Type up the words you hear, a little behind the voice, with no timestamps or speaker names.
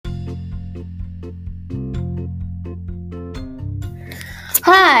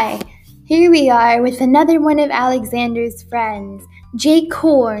Hi! Here we are with another one of Alexander's friends, Jake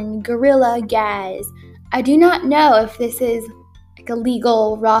Horn, Gorilla Gaz. I do not know if this is like a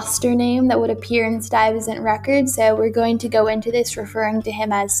legal roster name that would appear in Stuyvesant Records, so we're going to go into this referring to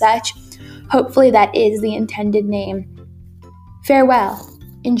him as such. Hopefully that is the intended name. Farewell.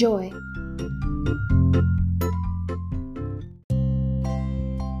 Enjoy.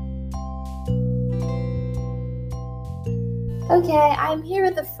 Okay, I'm here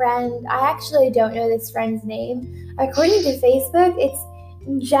with a friend. I actually don't know this friend's name. According to Facebook, it's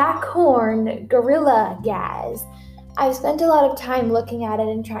Jack Horn, Gorilla Gaz. I've spent a lot of time looking at it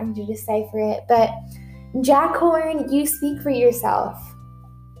and trying to decipher it, but Jack Horn, you speak for yourself.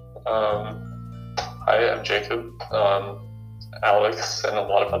 Hi, I'm Jacob. Alex and a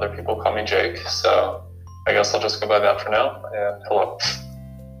lot of other people call me Jake, so I guess I'll just go by that for now, and hello.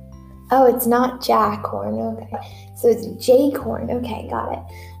 Oh, it's not Jack Horn, okay. So it's Jake Horn, okay, got it.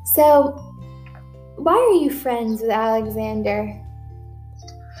 So, why are you friends with Alexander?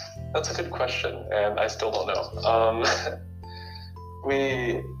 That's a good question, and I still don't know.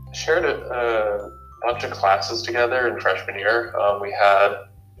 We shared a bunch of classes together in freshman year. We had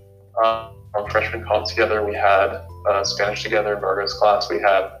freshman comp together, we had Spanish together in Margot's class, we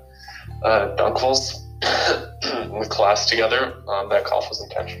had Dunkel's with class together. That cough was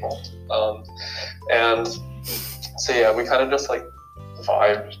intentional. And so yeah, we kind of just like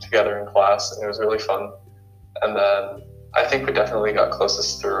vibed together in class, and it was really fun. And then I think we definitely got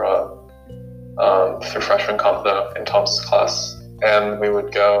closest through freshman comp though, in Tom's class. And we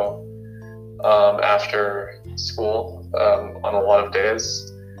would go after school on a lot of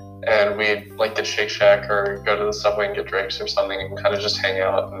days, and we'd like get Shake Shack or go to the Subway and get drinks or something and kind of just hang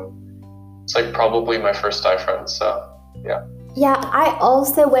out. And it's like probably my first Stuyv friend, so yeah. Yeah, I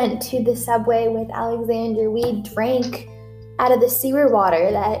also went to the Subway with Alexander. We drank out of the sewer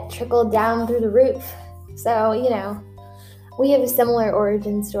water that trickled down through the roof. So, we have a similar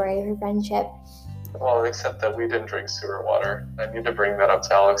origin story for friendship. Well, except that we didn't drink sewer water. I need to bring that up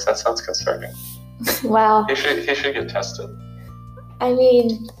to Alex. That sounds concerning. Well, he should get tested. I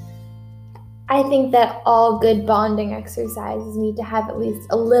mean, I think that all good bonding exercises need to have at least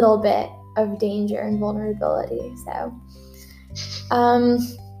a little bit of danger and vulnerability. So,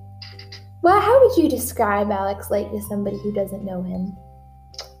 well, how would you describe Alex Lake to somebody who doesn't know him?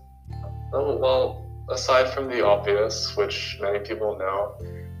 Oh, well, aside from the obvious, which many people know,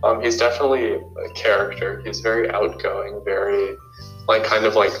 he's definitely a character. He's very outgoing, very,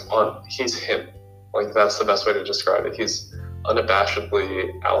 he's him. Like, that's the best way to describe it. He's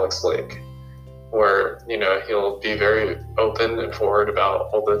unabashedly Alex Lake, where, he'll be very open and forward about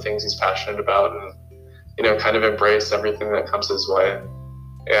all the things he's passionate about and, kind of embrace everything that comes his way.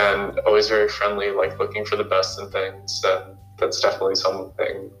 And always very friendly, like looking for the best in things. And that's definitely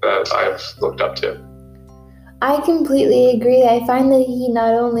something that I've looked up to. I completely agree. I find that he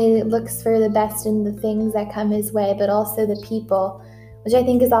not only looks for the best in the things that come his way, but also the people, which I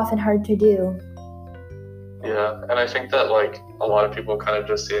think is often hard to do. Yeah, and I think that a lot of people kind of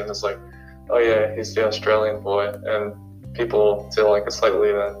just see him as oh yeah, he's the Australian boy, and people to a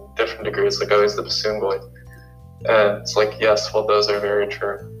slightly different degree, it's oh, he's the bassoon boy. And it's yes, well, those are very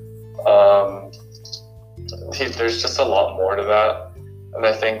true. There's just a lot more to that, and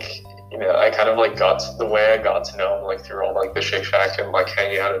I think I kind of the way I got to know him through all the Shake Shack and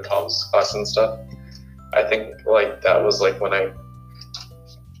hanging out in Tom's class and stuff. I think that was when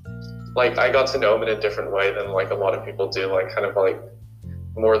I got to know him in a different way than a lot of people do,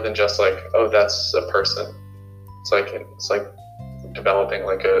 more than just oh, that's a person. It's developing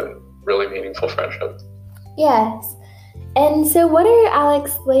a really meaningful friendship. Yes. And so what are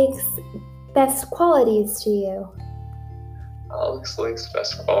Alex Lake's best qualities to you? Alex Lake's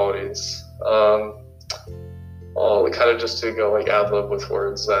best qualities. Well, kind of just to go ad-lib with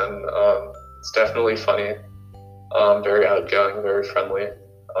words, then it's definitely funny, very outgoing, very friendly,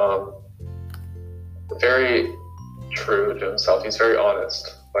 very true to himself. He's very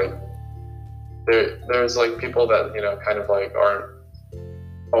honest. There's people that kind of aren't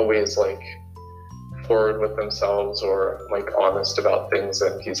always forward with themselves or honest about things,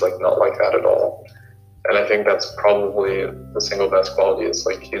 and he's not like that at all. And I think that's probably the single best quality is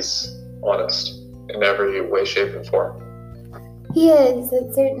he's honest in every way, shape, and form. He is.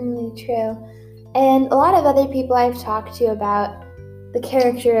 That's certainly true. And a lot of other people I've talked to about the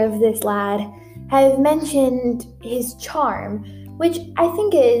character of this lad have mentioned his charm, which I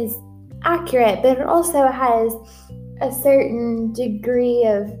think is accurate, but it also has a certain degree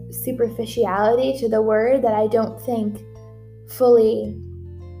of superficiality to the word that I don't think fully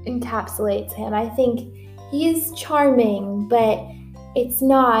encapsulates him. I think he is charming, but it's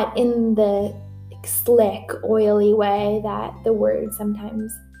not in the slick, oily way that the word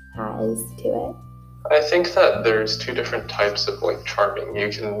sometimes has to it. I think that there's two different types of like charming. You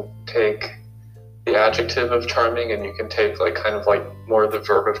can take the adjective of charming, and you can take like kind of like more the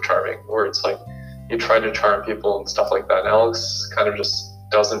verb of charming, where it's like you try to charm people and stuff like that. And Alex kind of just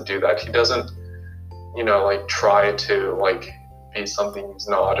doesn't do that. He doesn't, like try to like be something he's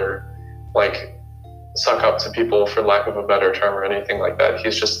not, or like suck up to people, for lack of a better term, or anything like that.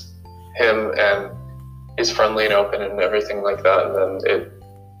 He's just him, and he's friendly and open and everything like that. And then it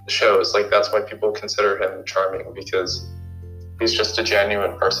shows. Like, that's why people consider him charming, because he's just a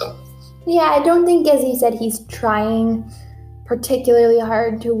genuine person. Yeah, I don't think, as you said, he's trying particularly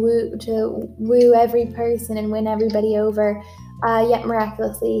hard to woo every person and win everybody over. Yet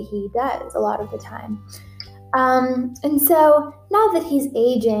miraculously, he does a lot of the time. And so now that he's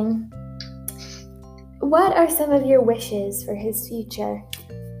aging, what are some of your wishes for his future?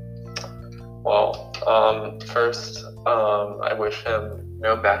 Well, first, I wish him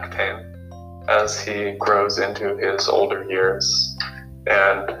no back pain as he grows into his older years,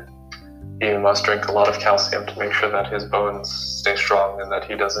 and he must drink a lot of calcium to make sure that his bones stay strong and that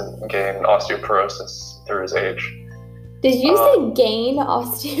he doesn't gain osteoporosis through his age. Did you say gain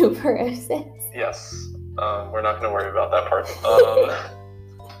osteoporosis? Yes. We're not going to worry about that part.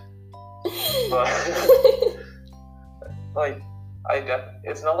 But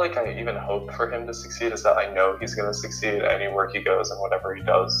it's not like I even hope for him to succeed. It's that I know he's going to succeed anywhere he goes and whatever he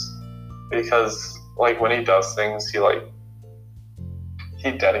does. Because like when he does things, he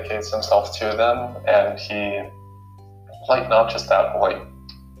dedicates himself to them, and he, like, not just that, but like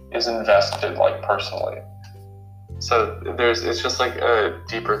is invested like personally. So it's just like a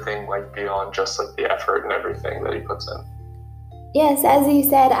deeper thing, like beyond just like the effort and everything that he puts in. Yes, as you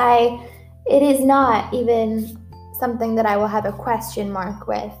said, it is not even something that I will have a question mark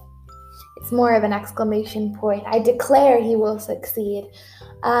with. It's more of an exclamation point. I declare he will succeed,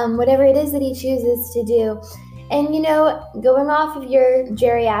 whatever it is that he chooses to do. And going off of your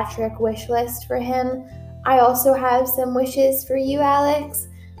geriatric wish list for him, I also have some wishes for you, Alex.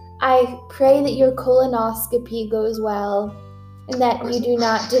 I pray that your colonoscopy goes well and that you do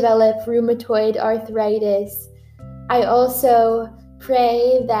not develop rheumatoid arthritis. I also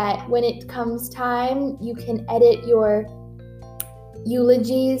pray that when it comes time, you can edit your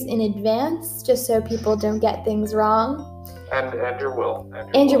eulogies in advance, just so people don't get things wrong. And your will.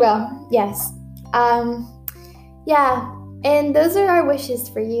 And your will, yes. Yeah, and those are our wishes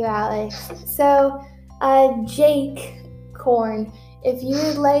for you, Alex. So, Jake Korn, if you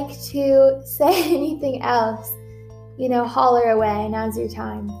would like to say anything else, holler away. Now's your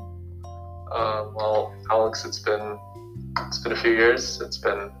time. Well, Alex, it's been a few years. It's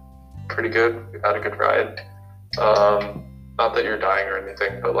been pretty good. We've had a good ride. Not that you're dying or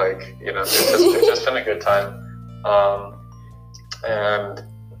anything, but like, it's just been a good time. And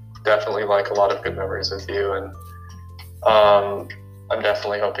definitely like a lot of good memories with you, and I'm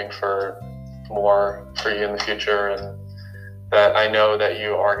definitely hoping for more for you in the future, and that I know that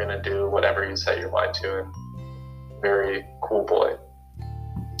you are going to do whatever you set your mind to, and very cool boy.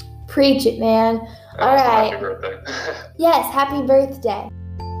 Preach it, man. And all right. Happy birthday. Yes, happy birthday.